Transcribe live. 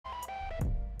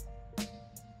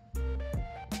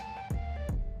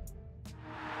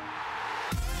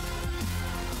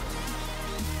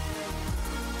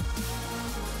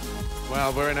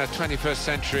Well, we're in a 21st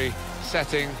century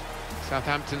setting,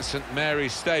 Southampton St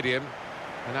Mary's Stadium,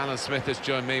 and Alan Smith has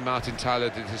joined me, Martin Tyler,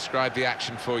 to describe the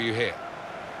action for you here.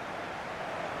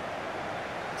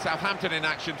 Southampton in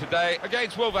action today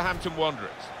against Wolverhampton Wanderers.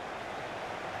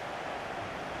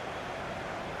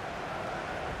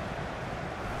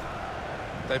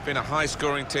 They've been a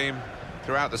high-scoring team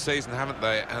throughout the season, haven't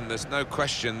they? And there's no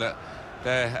question that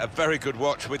they're a very good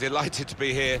watch. We're delighted to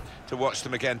be here to watch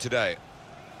them again today.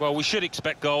 Well, we should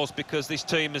expect goals because this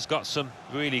team has got some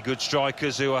really good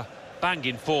strikers who are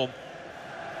banging form.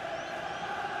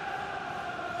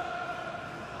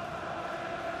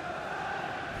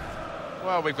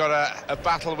 Well, we've got a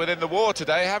battle within the war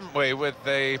today, haven't we, with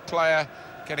the player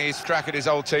getting his crack at his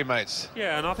old teammates.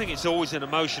 Yeah, and I think it's always an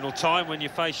emotional time when you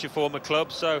face your former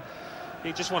club, so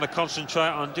you just want to concentrate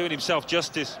on doing himself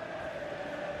justice.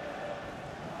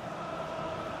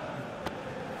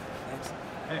 Thanks.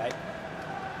 Hey.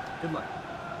 Good luck.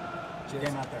 Cheers.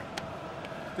 Game out there.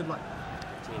 Good luck.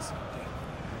 Cheers. Okay.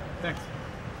 Thanks.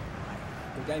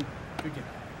 Good game. Good game.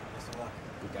 Best of luck.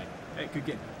 Good game. Hey, good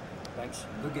game. Thanks.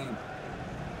 Good game.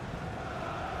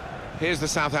 Here's the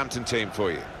Southampton team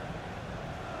for you.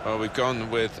 Well, we've gone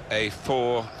with a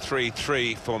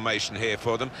 4-3-3 formation here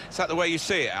for them. Is that the way you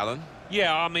see it, Alan?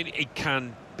 Yeah, I mean, it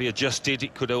can be adjusted.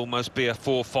 It could almost be a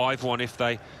 4-5-1 if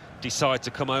they decide to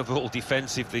come over all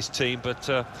defensive, this team.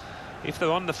 But if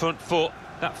they're on the front foot,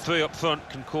 that three up front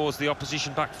can cause the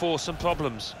opposition back four some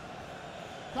problems.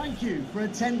 Thank you for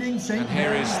attending St. And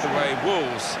here is the way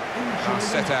Wolves are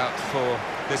set out for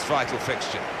this vital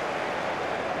fixture.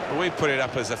 Well, we put it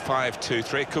up as a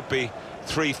 5-2-3. It could be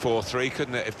 3-4-3,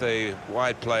 couldn't it, if the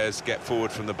wide players get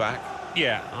forward from the back?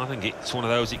 Yeah, I think it's one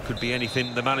of those. It could be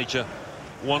anything the manager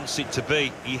wants it to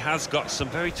be. He has got some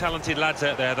very talented lads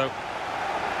out there, though.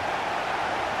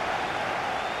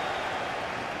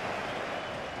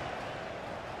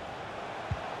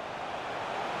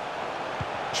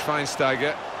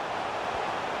 Schweinsteiger.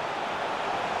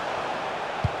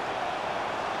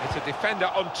 It's a defender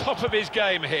on top of his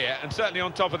game here, and certainly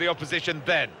on top of the opposition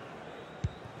then.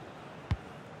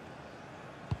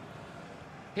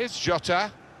 Here's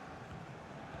Jota.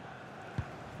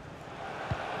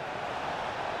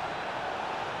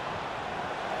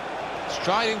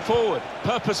 Striding forward,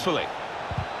 purposefully.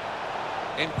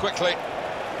 In quickly.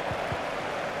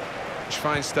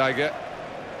 Schweinsteiger.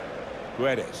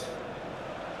 Guedes.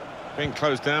 Being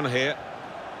closed down here.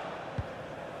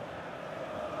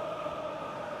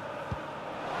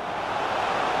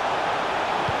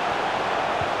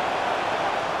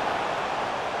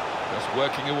 Just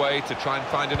working away to try and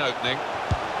find an opening.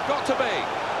 Got to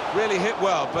be. Really hit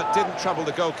well, but didn't trouble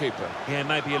the goalkeeper. Yeah,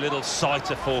 maybe a little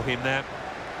sighter for him there.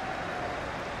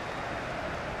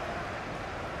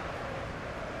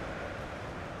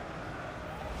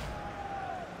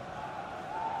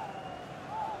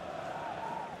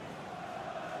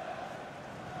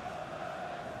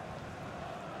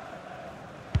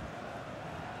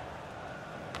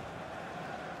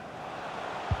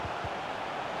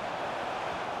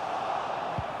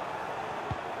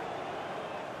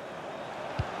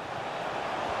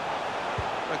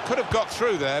 Could have got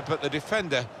through there, but the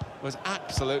defender was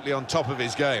absolutely on top of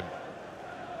his game.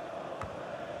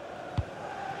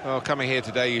 Well, coming here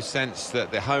today, you sense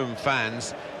that the home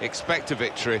fans expect a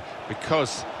victory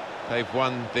because they've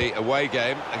won the away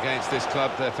game against this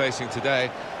club they're facing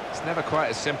today. It's never quite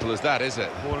as simple as that, is it?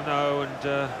 Well, no, and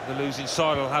the losing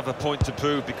side will have a point to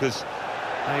prove because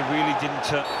they really didn't...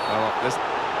 Well, there's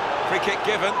free kick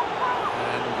given,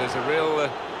 and there's a real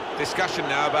discussion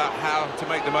now about how to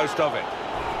make the most of it.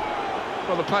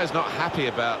 Well, the player's not happy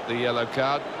about the yellow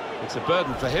card. It's a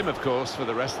burden for him, of course, for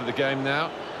the rest of the game now.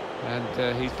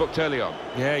 And he's booked early on.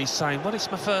 Yeah, he's saying, well,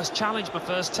 it's my first challenge, my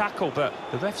first tackle, but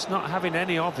the ref's not having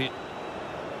any of it.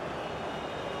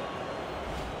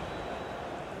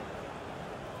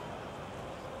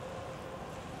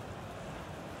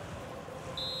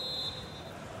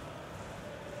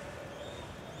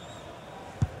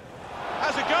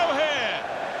 Has a go here!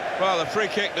 Well, a free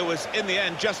kick that was, in the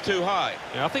end, just too high.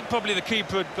 Yeah, I think probably the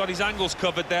keeper had got his angles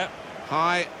covered there.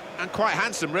 High and quite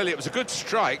handsome, really. It was a good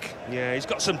strike. Yeah, he's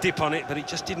got some dip on it, but it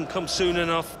just didn't come soon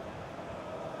enough.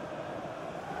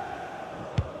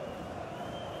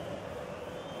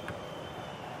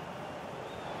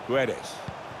 Guedes.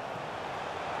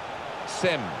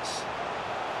 Sims.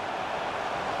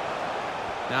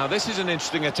 Now, this is an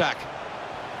interesting attack.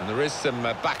 And there is some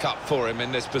backup for him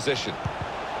in this position.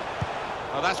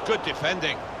 Oh, that's good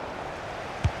defending.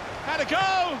 Had a go!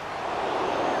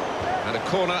 And a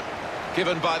corner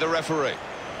given by the referee.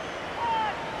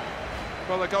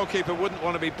 Well, the goalkeeper wouldn't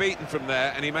want to be beaten from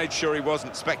there, and he made sure he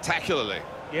wasn't spectacularly.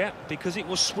 Yeah, because it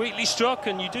was sweetly struck,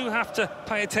 and you do have to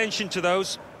pay attention to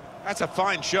those. That's a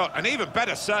fine shot, an even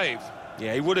better save.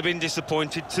 Yeah, he would have been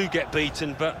disappointed to get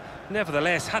beaten, but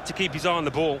nevertheless had to keep his eye on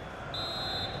the ball.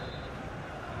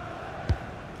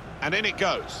 And in it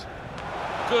goes.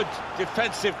 Good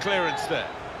defensive clearance there.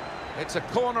 It's a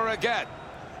corner again.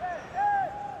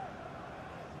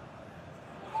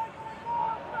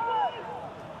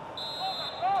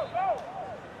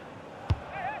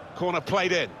 Corner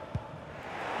played in.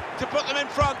 To put them in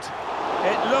front.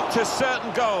 It looked a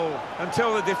certain goal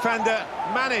until the defender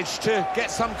managed to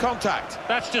get some contact.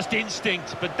 That's just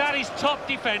instinct, but that is top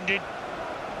defending.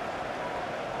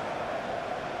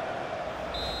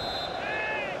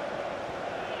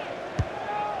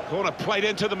 Corner played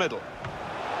into the middle.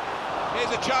 Here's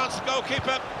a chance,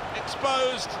 goalkeeper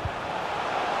exposed.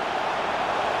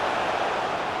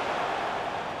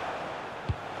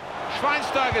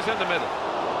 Schweinsteiger's in the middle.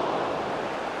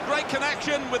 Great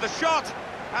connection with a shot,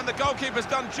 and the goalkeeper's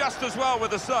done just as well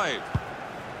with the save.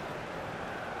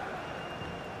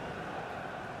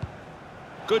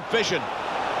 Good vision.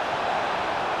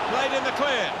 Played in the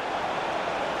clear.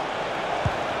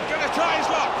 Going to try his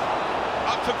luck.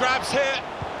 Up for grabs here.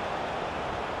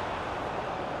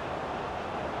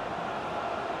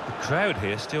 The crowd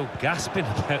here still gasping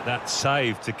about that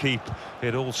save to keep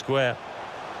it all square.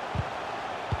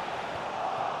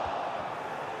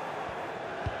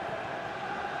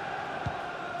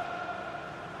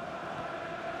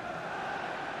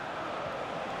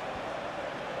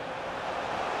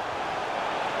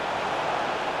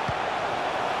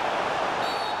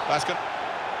 Baskin,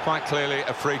 quite clearly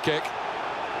a free kick.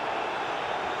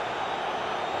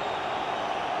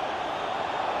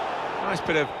 Nice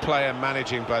bit of player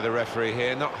managing by the referee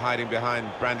here, not hiding behind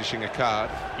brandishing a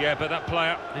card. Yeah, but that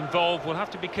player involved will have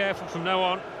to be careful from now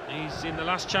on. He's in the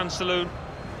last chance saloon.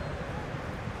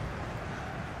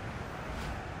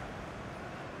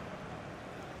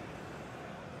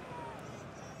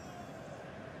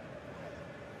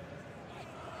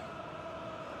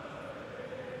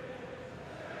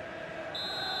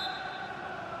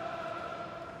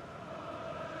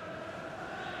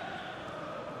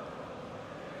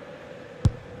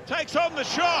 Takes on the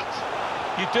shot.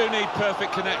 You do need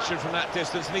perfect connection from that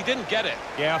distance, and he didn't get it.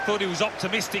 Yeah, I thought he was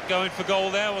optimistic going for goal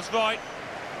there, I was right.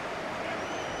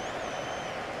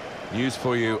 News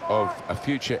for you of a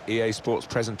future EA Sports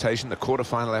presentation, the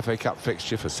quarter-final FA Cup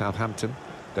fixture for Southampton.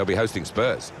 They'll be hosting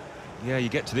Spurs. Yeah, you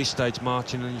get to this stage,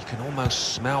 Martin, and you can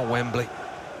almost smell Wembley.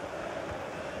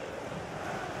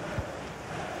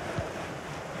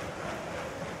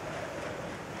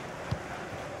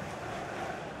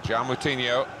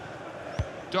 Moutinho.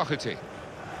 Doherty.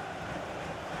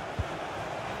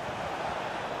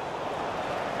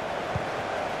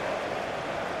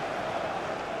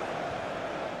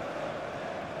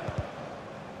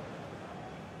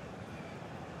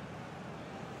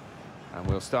 And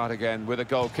we'll start again with a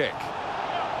goal kick.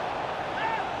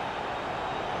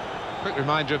 Quick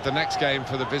reminder of the next game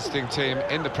for the visiting team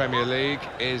in the Premier League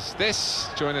is this.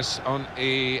 Join us on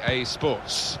EA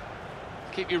Sports.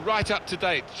 Keep you right up to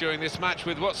date during this match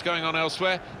with what's going on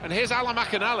elsewhere. And here's Alan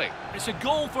McInally. It's a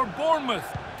goal for Bournemouth.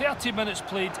 30 minutes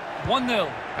played,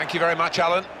 1-0. Thank you very much,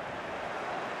 Alan.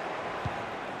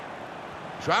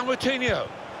 João Moutinho.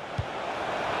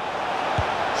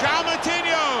 João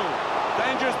Moutinho!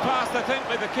 Dangerous pass, I think,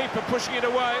 with the keeper pushing it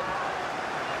away.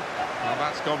 Well,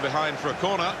 that's gone behind for a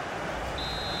corner.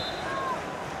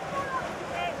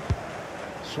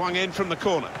 Swung in from the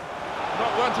corner.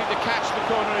 Not wanting to catch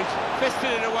the corner, he's fisted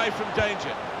it away from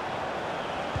danger.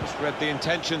 Just read the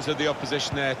intentions of the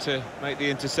opposition there to make the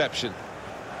interception.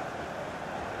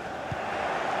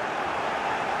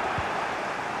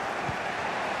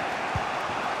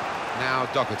 Now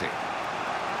Doherty.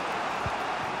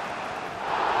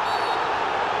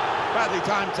 Badly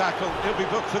timed tackle, he'll be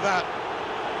booked for that.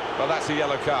 Well, that's a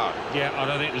yellow card. Yeah, I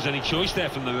don't think there's any choice there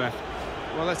from the ref.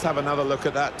 Well, let's have another look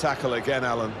at that tackle again,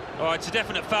 Alan. All right, it's a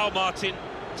definite foul, Martin.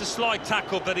 It's a slide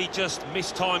tackle, but he just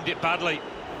mistimed it badly.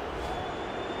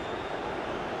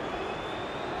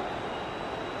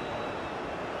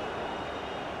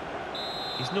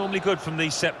 He's normally good from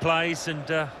these set plays,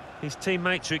 and his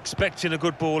teammates are expecting a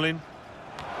good ball in.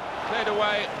 Cleared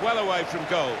away, well away from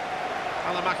goal.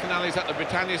 Alan McInally's at the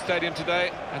Britannia Stadium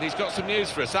today, and he's got some news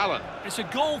for us, Alan. It's a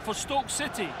goal for Stoke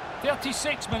City.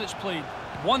 36 minutes played,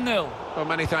 1-0. Well,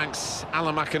 many thanks,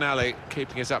 Alan McInally,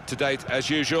 keeping us up to date as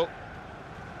usual.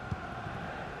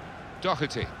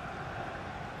 Doherty.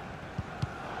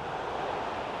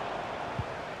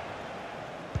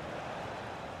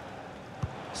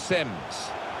 Sims.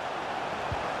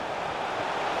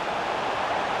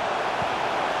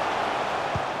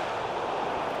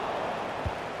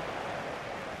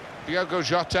 Diogo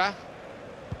Jota.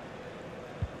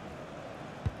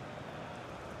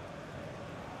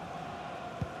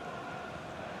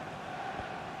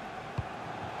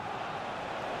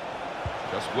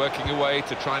 Just working away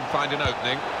to try and find an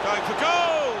opening. Going for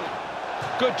goal!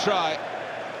 Good try.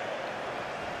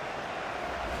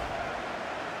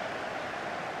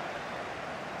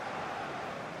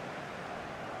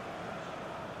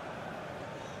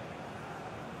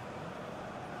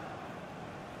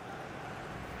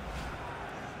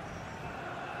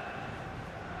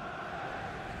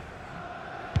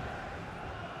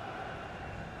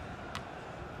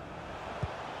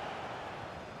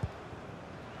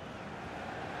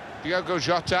 Diogo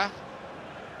Jota.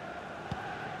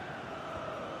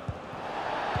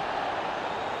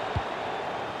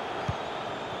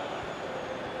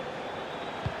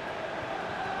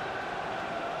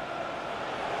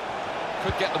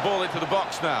 Could get the ball into the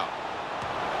box now.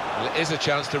 Well, it is a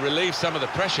chance to relieve some of the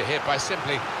pressure here by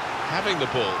simply having the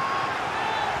ball.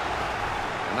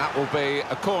 And that will be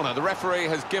a corner. The referee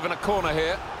has given a corner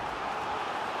here.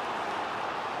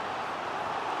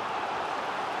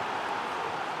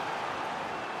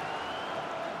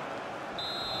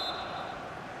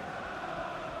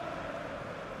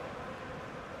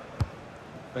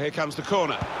 But here comes the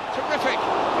corner. Terrific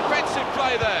defensive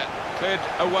play there. Cleared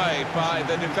away by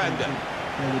the defender.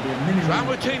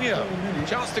 Moutinho,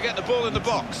 chance to get the ball in the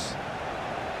box.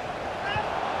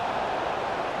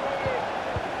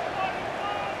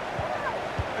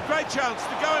 A great chance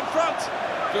to go in front.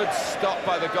 Good stop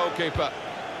by the goalkeeper.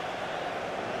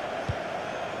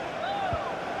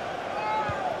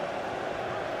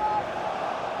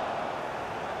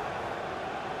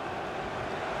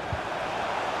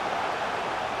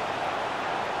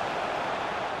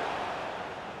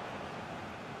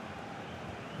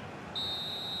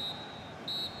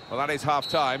 Well, that is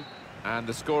half-time, and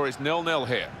the score is 0-0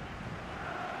 here.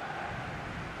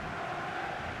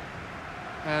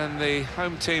 And the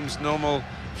home team's normal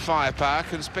firepower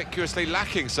conspicuously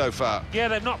lacking so far. Yeah,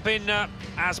 they've not been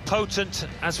as potent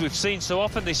as we've seen so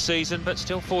often this season, but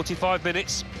still 45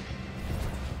 minutes.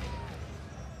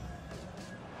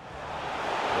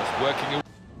 Just working.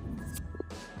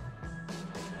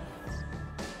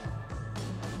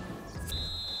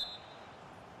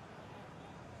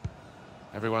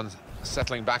 Everyone's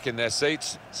settling back in their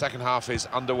seats. Second half is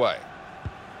underway.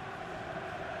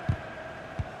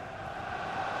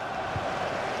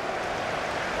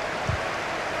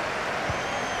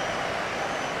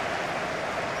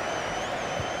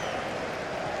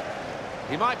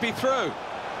 He might be through.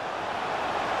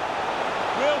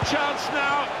 Real chance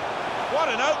now. What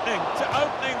an opening to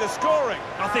opening the scoring.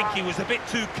 I think he was a bit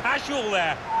too casual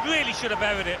there. Really should have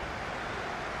buried it.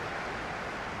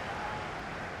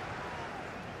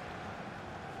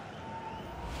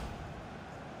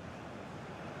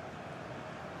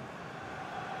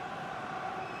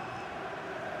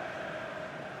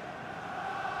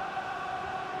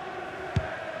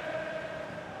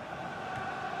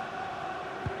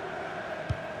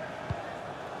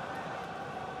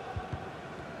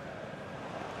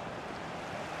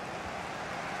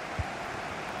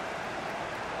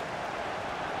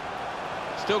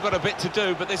 Still got a bit to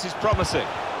do, but this is promising.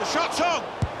 The shot's on!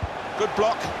 Good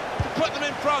block to put them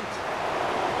in front.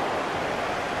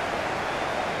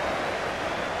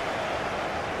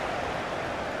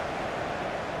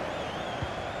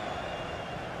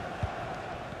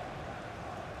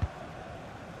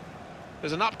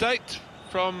 There's an update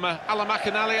from Alan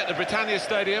McInally at the Britannia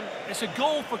Stadium. It's a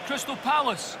goal for Crystal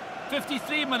Palace.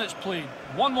 53 minutes played,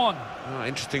 1-1. Oh,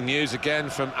 interesting news again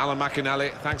from Alan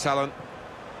McInally. Thanks, Alan.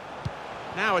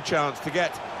 Now a chance to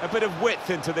get a bit of width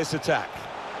into this attack.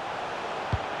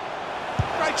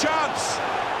 Great chance!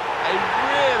 A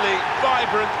really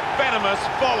vibrant, venomous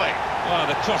volley. Oh,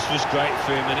 the cross was great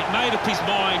for him, and it made up his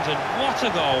mind, and what a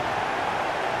goal.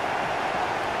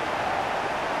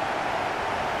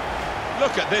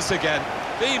 Look at this again.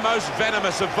 The most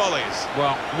venomous of volleys.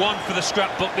 Well, one for the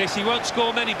scrapbook this. He won't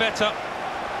score many better.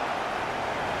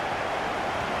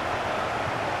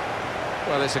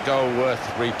 Well, it's a goal worth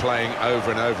replaying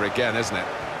over and over again, isn't it?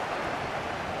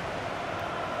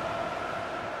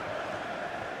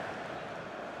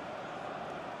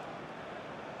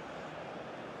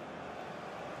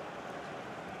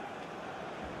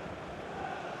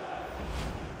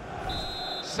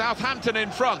 Southampton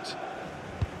in front.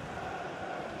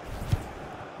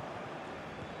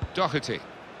 Doherty.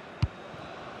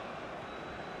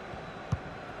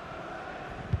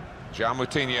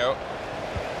 Moutinho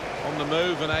on the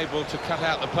move and able to cut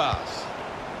out the pass.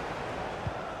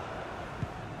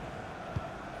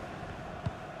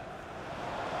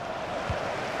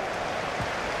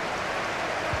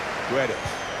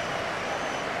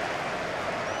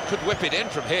 Could whip it in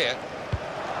from here.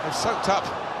 They've soaked up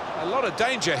a lot of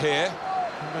danger here,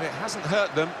 but it hasn't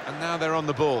hurt them, and now they're on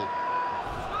the ball.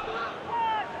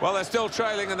 Well, they're still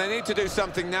trailing, and they need to do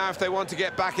something now if they want to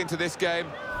get back into this game.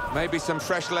 Maybe some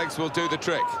fresh legs will do the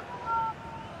trick.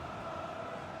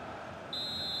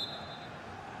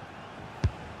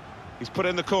 He's put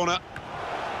in the corner.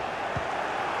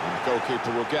 And the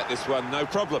goalkeeper will get this one, no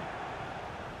problem.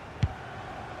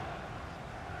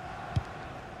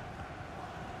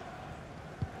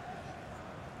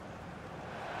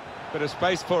 Bit of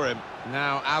space for him,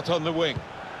 now out on the wing.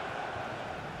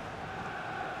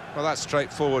 Well, that's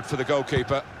straightforward for the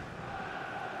goalkeeper.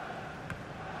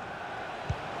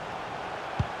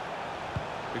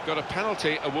 We've got a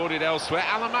penalty awarded elsewhere.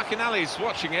 Alan McInally's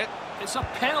watching it. It's a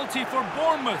penalty for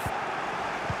Bournemouth.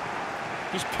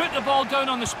 He's put the ball down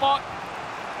on the spot.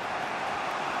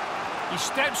 He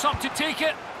steps up to take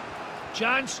it.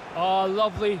 Chance. Oh,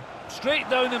 lovely. Straight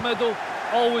down the middle.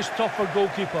 Always tough for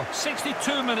goalkeeper.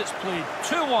 62 minutes played.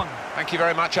 2-1. Thank you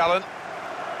very much, Alan.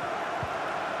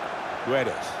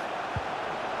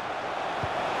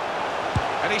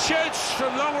 And he shoots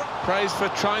from long. Praise for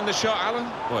trying the shot, Alan.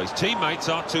 Well, his teammates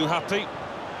aren't too happy.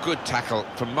 Good tackle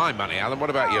for my money, Alan. What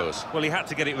about yours? Well, he had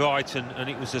to get it right, and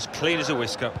it was as clean as a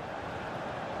whisker.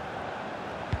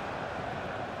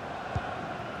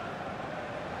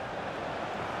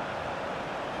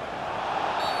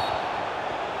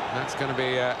 That's going to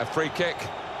be a free kick.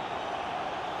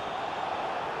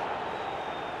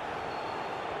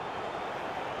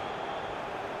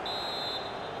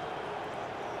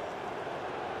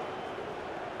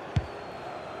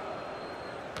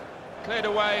 Cleared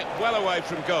away, well away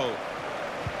from goal.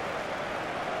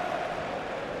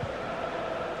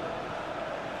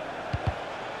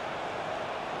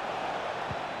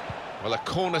 Well, a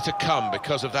corner to come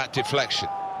because of that deflection.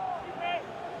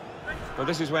 Well,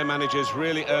 this is where managers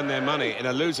really earn their money. In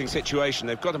a losing situation,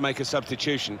 they've got to make a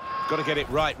substitution. Got to get it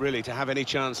right, really, to have any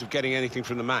chance of getting anything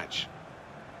from the match.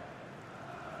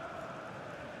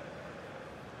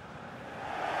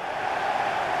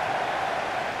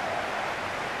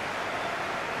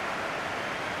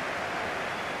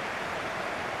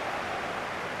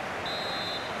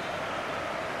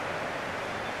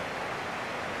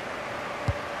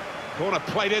 Corner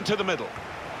played into the middle.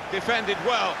 Defended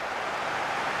well.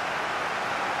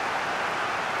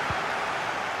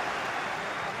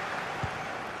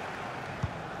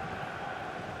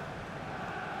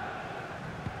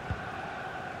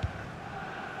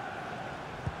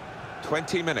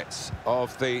 "20 minutes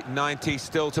of the 90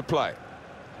 still to play.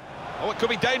 Oh, it could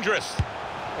be dangerous.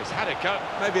 He's had it go.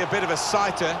 Maybe a bit of a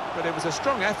sighter, but it was a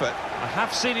strong effort. I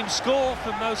have seen him score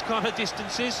from those kind of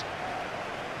distances.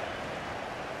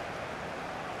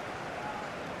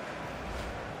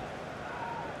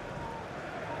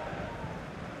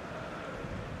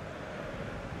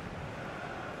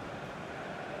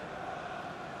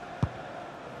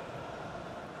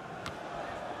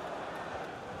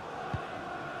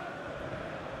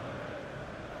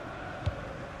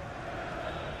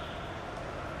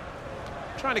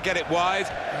 Trying to get it wide,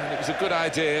 and it was a good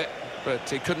idea, but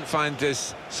he couldn't find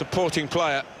his supporting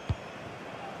player.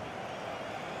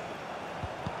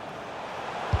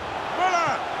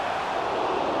 Muller!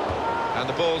 And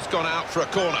the ball's gone out for a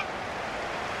corner.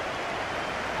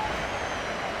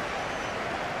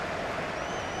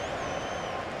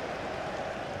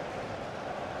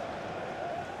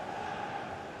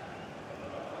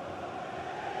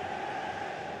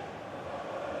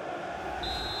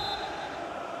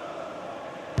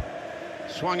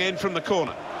 Swung in from the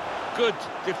corner. Good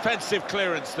defensive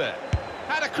clearance there.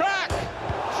 Had a crack!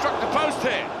 Struck the post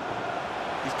here.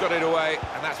 He's got it away,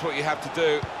 and that's what you have to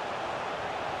do.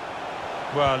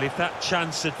 Well, if that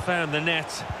chance had found the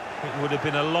net, it would have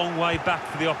been a long way back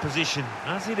for the opposition.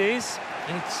 As it is,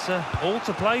 it's all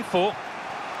to play for.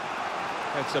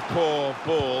 It's a poor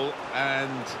ball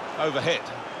and overhit.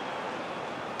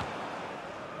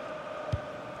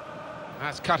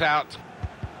 That's cut out.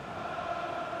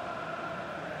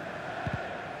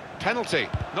 Penalty,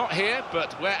 not here,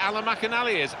 but where Alan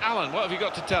McInally is. Alan, what have you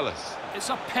got to tell us? It's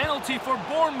a penalty for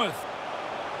Bournemouth.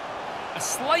 A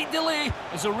slight delay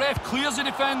as the ref clears the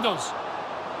defenders.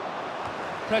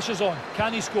 Pressure's on.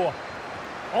 Can he score?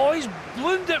 Oh, he's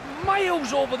ballooned it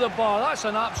miles over the bar. That's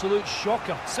an absolute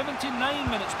shocker. 79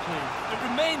 minutes played. It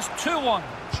remains 2-1.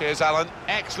 Cheers, Alan.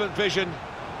 Excellent vision.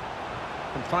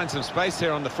 Can find some space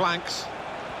here on the flanks.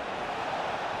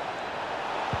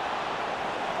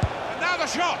 The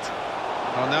shot.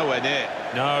 Oh, nowhere near.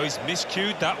 No, he's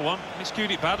miscued that one. Miscued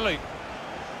it badly.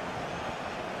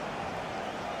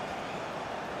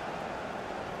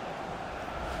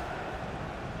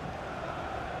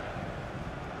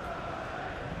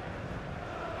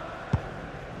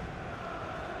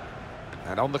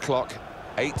 And on the clock,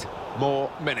 8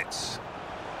 more minutes.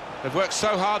 They've worked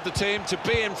so hard, the team, to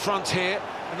be in front here,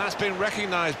 and that's been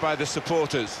recognised by the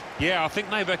supporters. Yeah, I think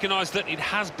they recognise that it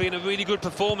has been a really good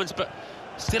performance, but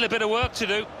still a bit of work to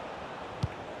do.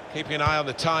 Keeping an eye on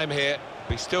the time here,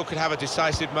 we still could have a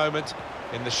decisive moment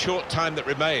in the short time that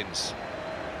remains.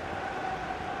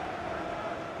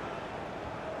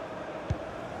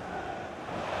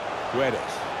 Guedes.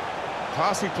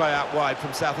 Passing play out wide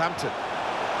from Southampton.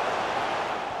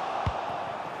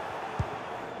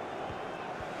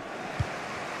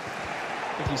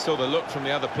 I think he saw the look from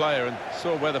the other player and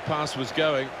saw where the pass was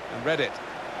going and read it.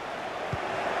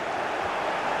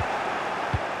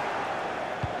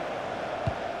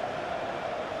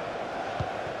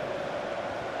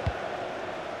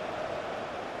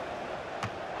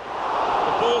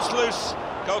 The ball's loose.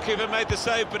 Goalkeeper made the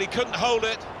save, but he couldn't hold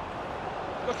it.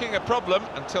 Looking a problem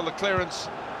until the clearance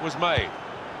was made.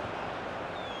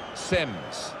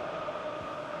 Sims.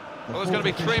 Well, there's going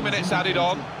to be 3 minutes added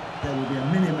on. There will be a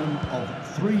minimum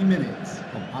of 3 minutes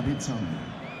of added time.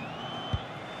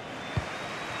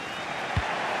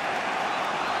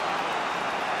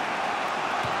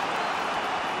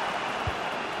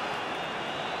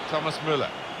 Thomas Müller.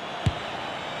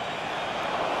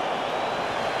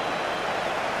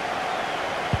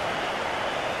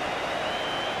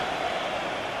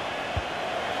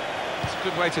 It's a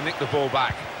good way to nick the ball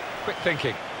back. Quick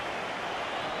thinking.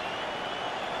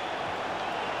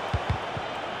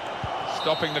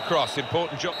 Stopping the cross,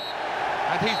 important job.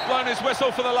 And he's blown his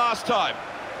whistle for the last time.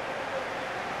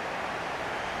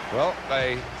 Well,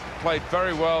 they played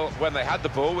very well when they had the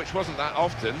ball, which wasn't that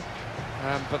often.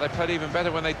 But they played even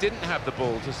better when they didn't have the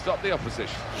ball to stop the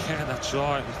opposition. Yeah, that's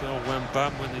right. It was the old wham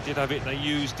bam. When they did have it, they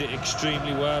used it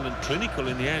extremely well and clinical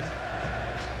in the end.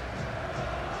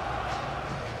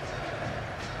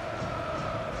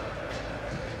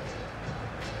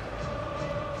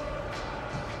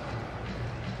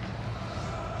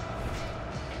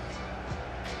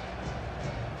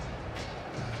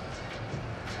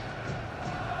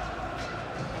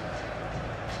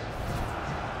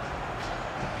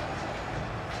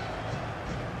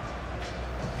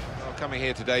 Coming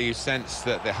here today, you sense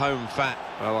that the home fan...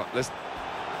 Well, there's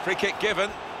free kick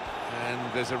given,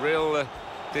 and there's a real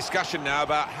discussion now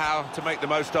about how to make the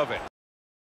most of it.